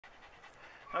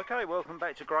Okay, welcome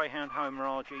back to Greyhound Homer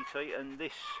RGT, and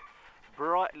this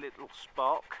bright little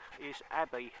spark is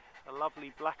Abbey, a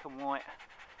lovely black and white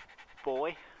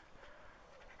boy.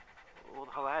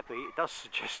 Although Abbey, it does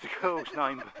suggest a girl's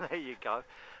name, but there you go.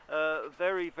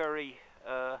 Very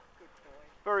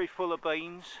full of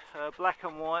beans, black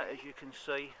and white as you can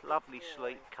see, lovely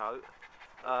sleek coat.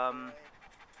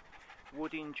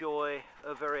 Would enjoy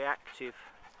a very active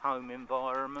home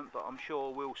environment, but I'm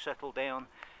sure we'll settle down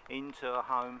into a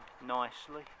home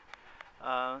nicely.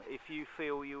 If you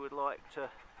feel you would like to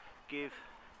give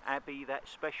Abbey that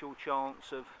special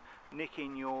chance of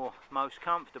nicking your most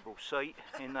comfortable seat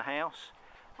in the house,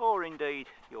 or indeed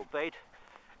your bed,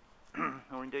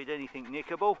 or indeed anything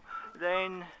nickable,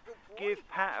 then give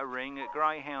Pat a ring at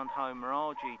Greyhound Homer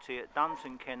RGT at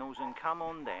Dunton Kennels and come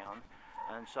on down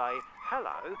and say,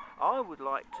 hello, I would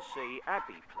like to see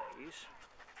Abbey please.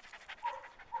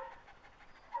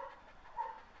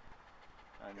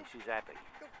 And this is Abbey,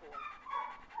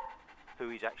 who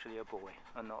is actually a boy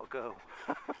and not a girl.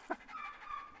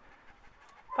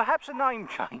 Perhaps a name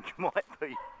change might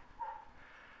be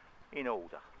in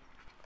order.